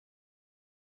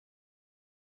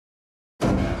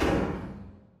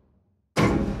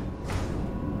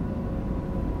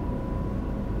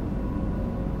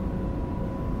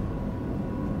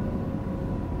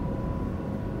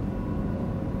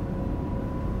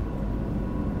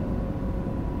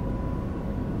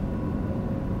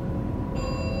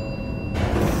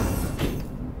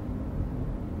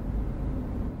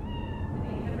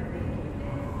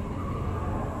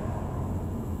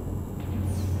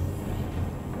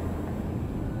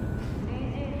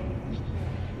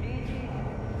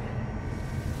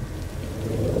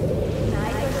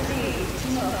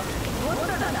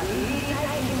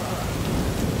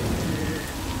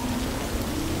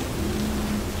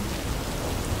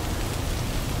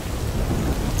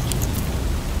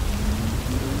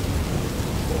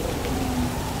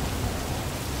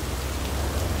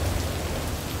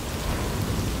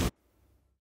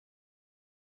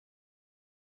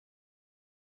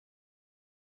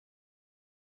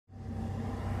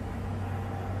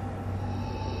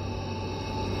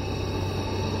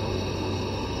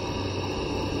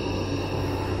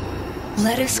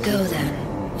Let us go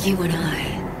then, you and I.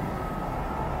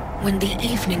 When the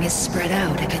evening is spread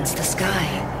out against the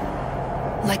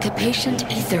sky, like a patient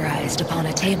etherized upon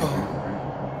a table.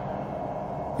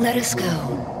 Let us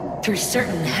go through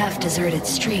certain half-deserted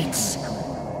streets,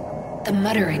 the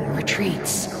muttering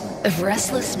retreats of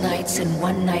restless nights in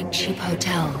one-night cheap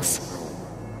hotels,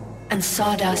 and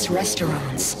sawdust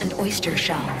restaurants and oyster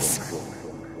shells.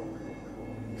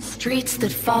 Streets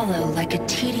that follow like a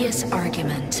tedious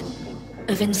argument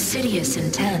of insidious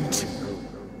intent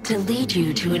to lead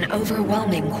you to an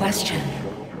overwhelming question.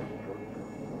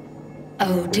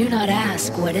 Oh, do not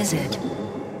ask, what is it?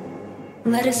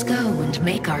 Let us go and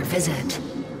make our visit.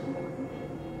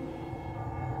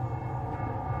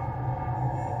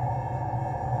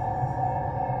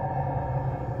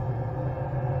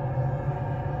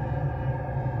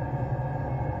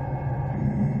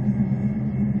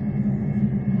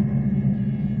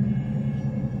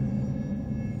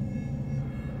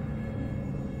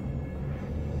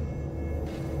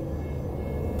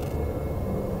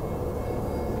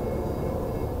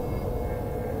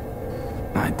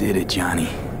 I did it, Johnny.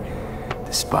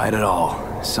 Despite it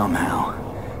all, somehow,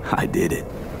 I did it.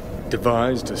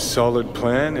 Devised a solid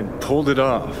plan and pulled it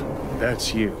off.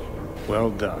 That's you. Well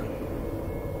done.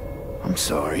 I'm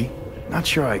sorry. Not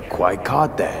sure I quite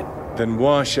caught that. Then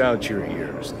wash out your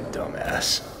ears,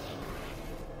 dumbass.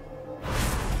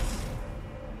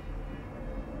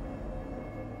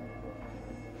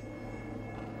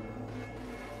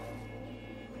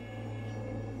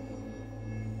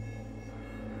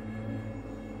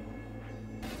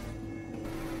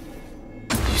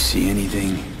 See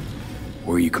anything?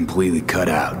 Or you completely cut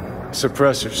out?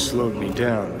 Suppressor slowed me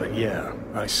down, but yeah,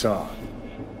 I saw.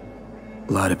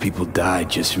 A lot of people died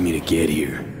just for me to get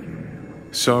here.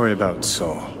 Sorry about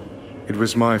Saul. It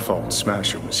was my fault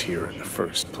Smasher was here in the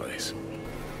first place.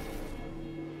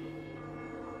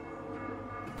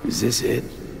 Is this it?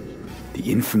 The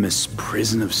infamous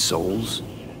Prison of Souls?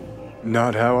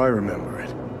 Not how I remember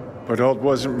it. But Alt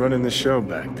wasn't running the show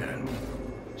back then.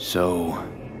 So,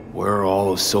 where are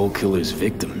all of Soul Killer's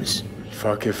victims?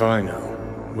 Fuck if I know.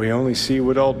 We only see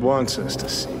what Alt wants us to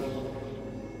see.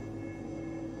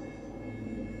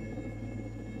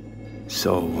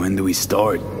 So, when do we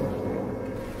start?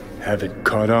 Haven't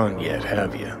caught on yet,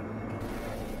 have you?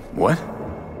 What?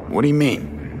 What do you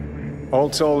mean?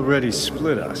 Alt's already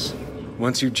split us.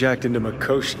 Once you jacked into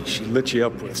Mikosai, she lit you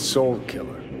up with Soul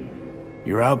Killer.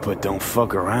 Your output don't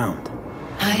fuck around.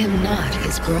 I am not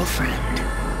his girlfriend.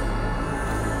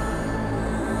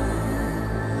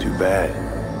 Too bad.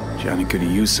 Johnny could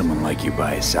have used someone like you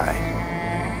by his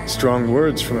side. Strong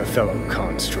words from a fellow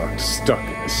construct stuck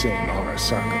in the same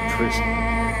Arasaka prison.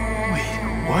 Wait,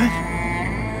 what?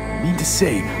 You mean to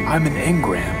say I'm an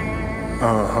engram?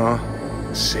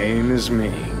 Uh-huh. Same as me.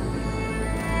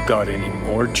 Got any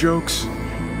more jokes?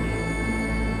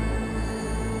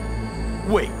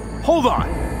 Wait, hold on.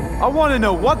 I want to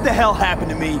know what the hell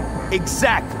happened to me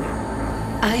exactly.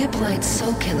 I applied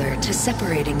Soul Killer to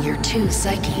separating your two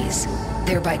psyches,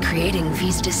 thereby creating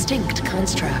V's distinct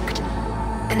construct.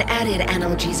 An added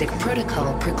analgesic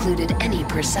protocol precluded any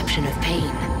perception of pain.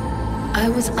 I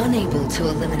was unable to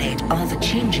eliminate all the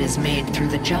changes made through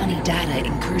the Johnny data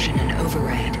incursion and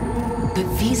override, but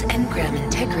V's engram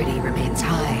integrity remains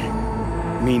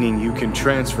high. Meaning you can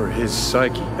transfer his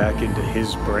psyche back into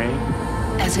his brain?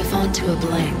 As if onto a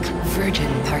blank,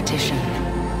 virgin partition.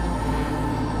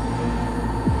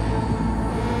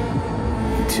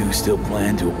 Two still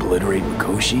plan to obliterate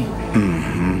Mikosai?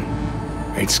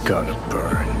 Mm-hmm. It's gotta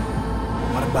burn.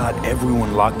 What about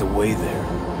everyone locked away there?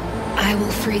 I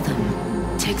will free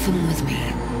them. Take them with me.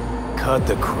 Cut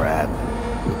the crap.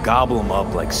 We'll gobble them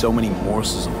up like so many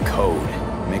morsels of code.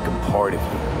 Make them part of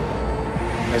you.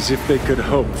 As if they could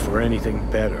hope for anything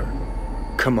better.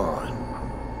 Come on.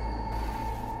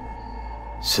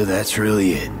 So that's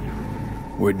really it.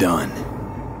 We're done.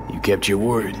 You kept your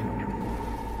word.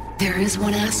 There is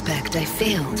one aspect I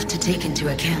failed to take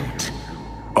into account.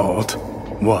 Alt?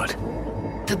 What?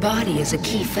 The body is a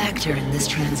key factor in this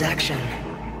transaction.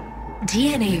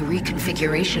 DNA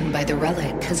reconfiguration by the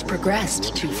relic has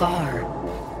progressed too far.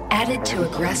 Added to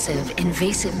aggressive,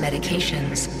 invasive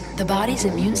medications, the body's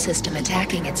immune system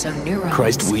attacking its own neurons.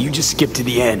 Christ, will you just skip to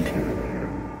the end?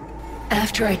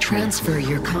 After I transfer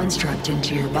your construct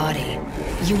into your body,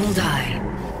 you will die.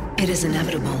 It is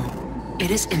inevitable. It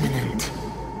is imminent.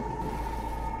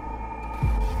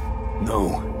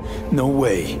 No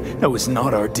way. That was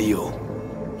not our deal.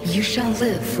 You shall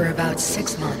live for about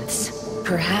 6 months,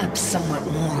 perhaps somewhat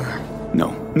more.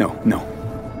 No.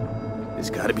 There's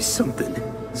gotta be something.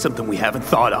 Something we haven't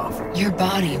thought of. Your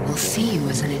body will see you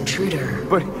as an intruder.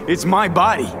 But it's my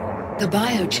body. The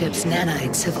biochip's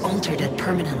nanites have altered it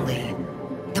permanently.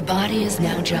 The body is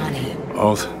now Johnny.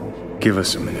 Alt, give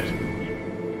us a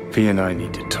minute. V and I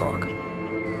need to talk.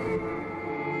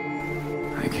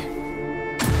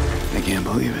 I can't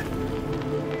believe it.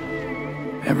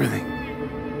 Everything.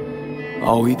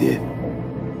 All we did.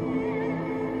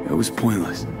 It was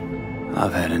pointless.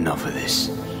 I've had enough of this.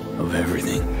 Of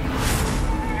everything.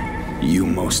 You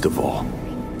most of all.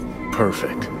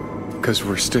 Perfect. Because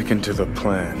we're sticking to the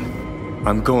plan.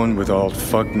 I'm going with Alt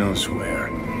fuck knows where.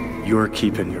 You're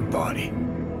keeping your body.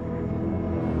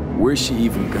 Where's she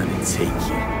even gonna take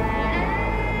you?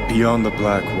 Beyond the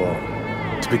Black Wall.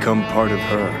 To become part of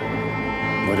her.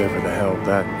 Whatever the hell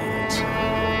that means.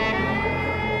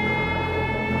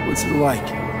 What's it like?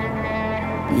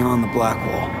 Beyond the Black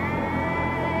Wall?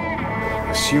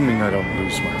 Assuming I don't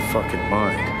lose my fucking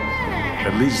mind.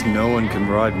 At least no one can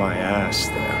ride my ass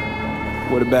there.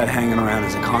 What about hanging around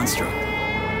as a construct?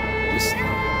 Just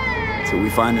till we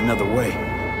find another way.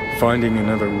 Finding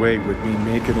another way would mean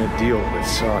making a deal with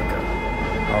Saka.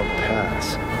 I'll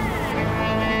pass.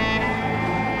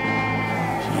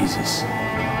 Jesus.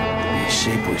 A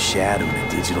shapeless shadow in a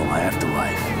digital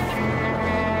afterlife.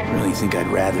 Really think I'd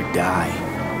rather die.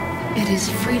 It is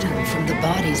freedom from the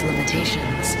body's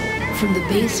limitations, from the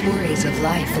base worries of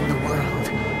life in the world.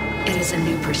 It is a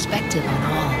new perspective on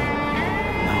all.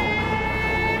 No.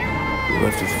 We're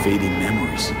left with fading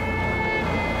memories.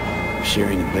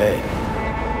 Sharing a bed.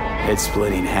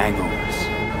 Head-splitting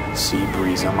hangovers. Sea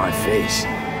breeze on my face.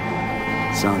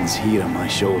 Sun's heat on my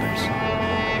shoulders.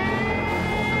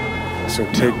 So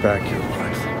take back your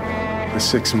life. The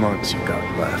 6 months you got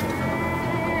left.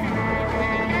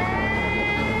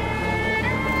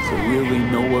 There's really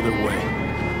no other way.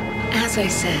 As I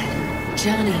said,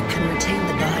 Johnny can retain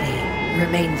the body,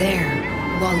 remain there,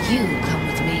 while you come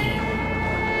with me.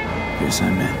 Yes, I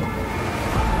meant,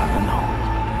 I don't know,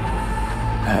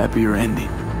 a happier ending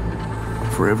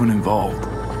for everyone involved.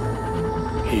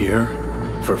 Here,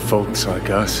 for folks like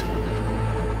us,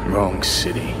 wrong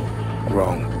city,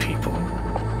 wrong people.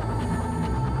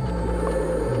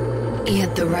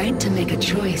 Yet the right to make a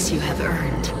choice you have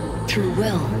earned, through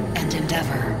will and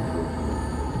endeavor.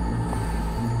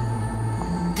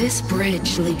 This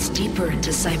bridge leads deeper into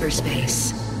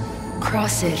cyberspace.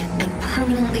 Cross it and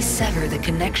permanently sever the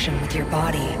connection with your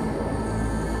body.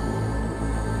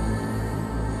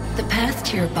 The path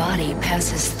to your body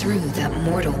passes through that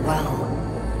mortal well.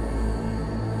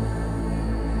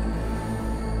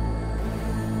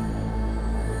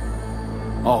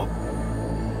 Oh,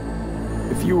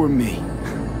 if you were me,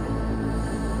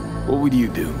 what would you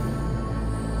do?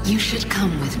 You should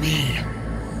come with me.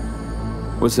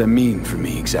 What's that mean for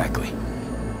me exactly?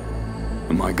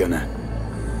 Am I gonna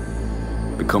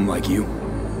become like you?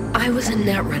 I was a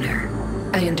netrunner.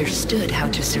 I understood how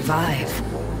to survive.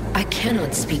 I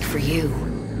cannot speak for you.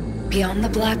 Beyond the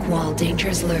Black Wall,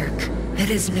 dangers lurk. It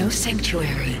is no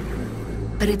sanctuary.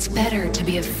 But it's better to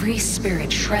be a free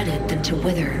spirit shredded than to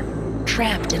wither,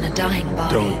 trapped in a dying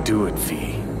body. Don't do it,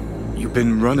 V. You've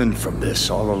been running from this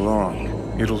all along.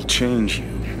 It'll change you.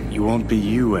 You won't be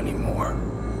you anymore.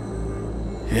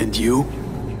 And you?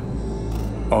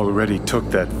 Already took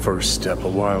that first step a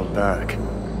while back.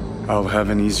 I'll have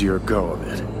an easier go of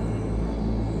it.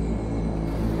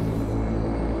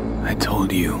 I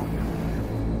told you.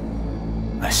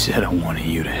 I said I wanted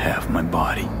you to have my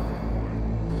body.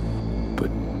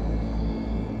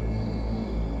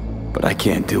 But I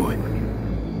can't do it.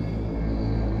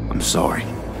 I'm sorry.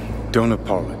 Don't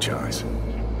apologize.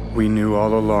 We knew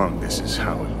all along this is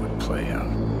how it would play out.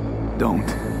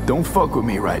 Don't fuck with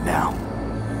me right now.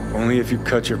 Only if you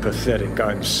cut your pathetic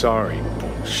 "I'm sorry"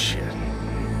 bullshit.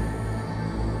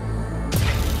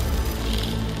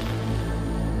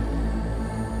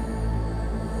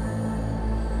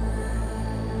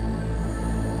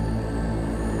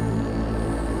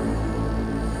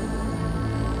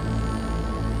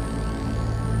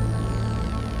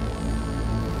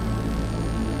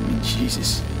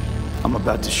 Jesus, I'm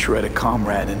about to shred a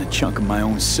comrade and a chunk of my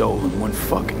own soul in one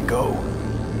fucking go.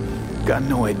 Got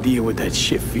no idea what that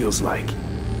shit feels like.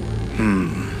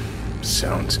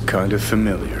 Sounds kind of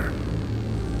familiar.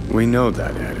 We know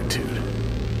that attitude.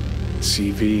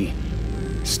 CV,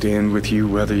 stand with you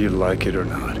whether you like it or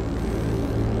not.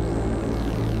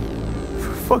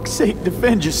 For fuck's sake,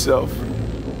 defend yourself.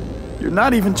 You're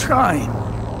not even trying.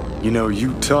 You know,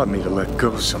 you taught me to let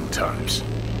go sometimes.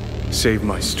 Save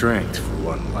my strength for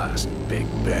one last big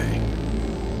bang.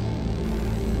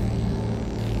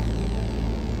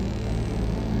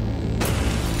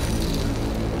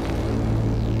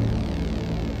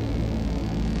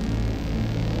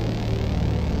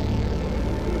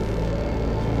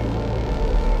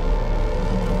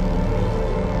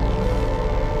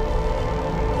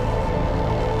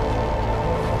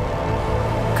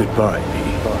 Goodbye,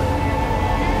 V.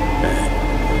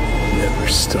 And never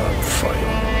stop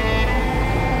fighting.